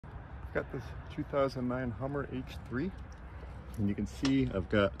I've got this 2009 Hummer H3, and you can see I've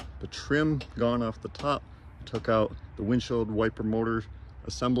got the trim gone off the top, took out the windshield wiper motor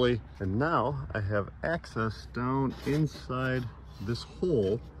assembly, and now I have access down inside this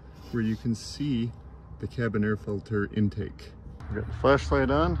hole where you can see the cabin air filter intake. I've got the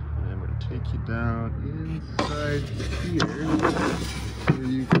flashlight on, and I'm going to take you down inside here where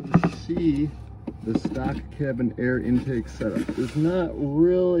you can see the stock cabin air intake setup. There's not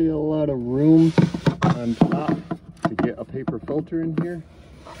really a lot of room on top to get a paper filter in here.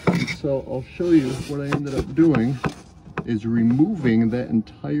 So I'll show you what I ended up doing is removing that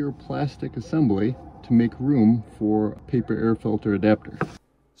entire plastic assembly to make room for a paper air filter adapter.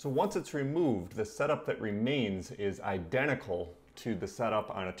 So once it's removed, the setup that remains is identical to the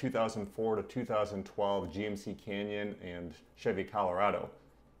setup on a 2004 to 2012 GMC Canyon and Chevy Colorado.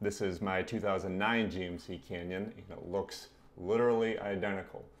 This is my 2009 GMC Canyon, and it looks literally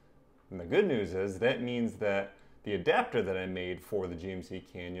identical. And the good news is that means that the adapter that I made for the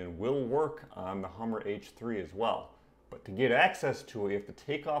GMC Canyon will work on the Hummer H3 as well. But to get access to it, you have to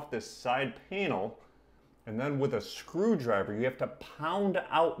take off this side panel, and then with a screwdriver, you have to pound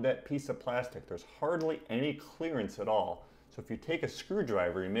out that piece of plastic. There's hardly any clearance at all. So if you take a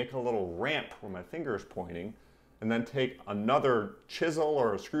screwdriver, you make a little ramp where my finger is pointing, and then take another chisel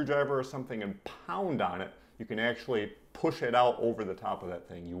or a screwdriver or something and pound on it, you can actually push it out over the top of that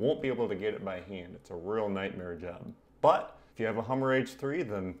thing. You won't be able to get it by hand. It's a real nightmare job. But if you have a Hummer H3,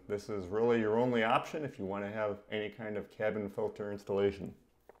 then this is really your only option if you want to have any kind of cabin filter installation.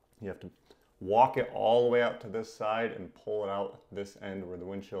 You have to walk it all the way out to this side and pull it out this end where the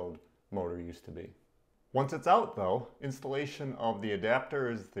windshield motor used to be. Once it's out though, installation of the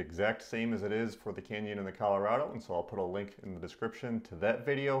adapter is the exact same as it is for the Canyon and the Colorado, and so I'll put a link in the description to that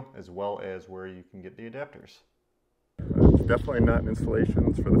video as well as where you can get the adapters. It's definitely not an installation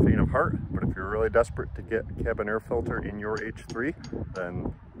that's for the faint of heart, but if you're really desperate to get a cabin air filter in your H3,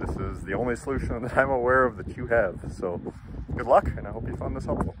 then this is the only solution that I'm aware of that you have. So good luck, and I hope you found this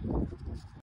helpful.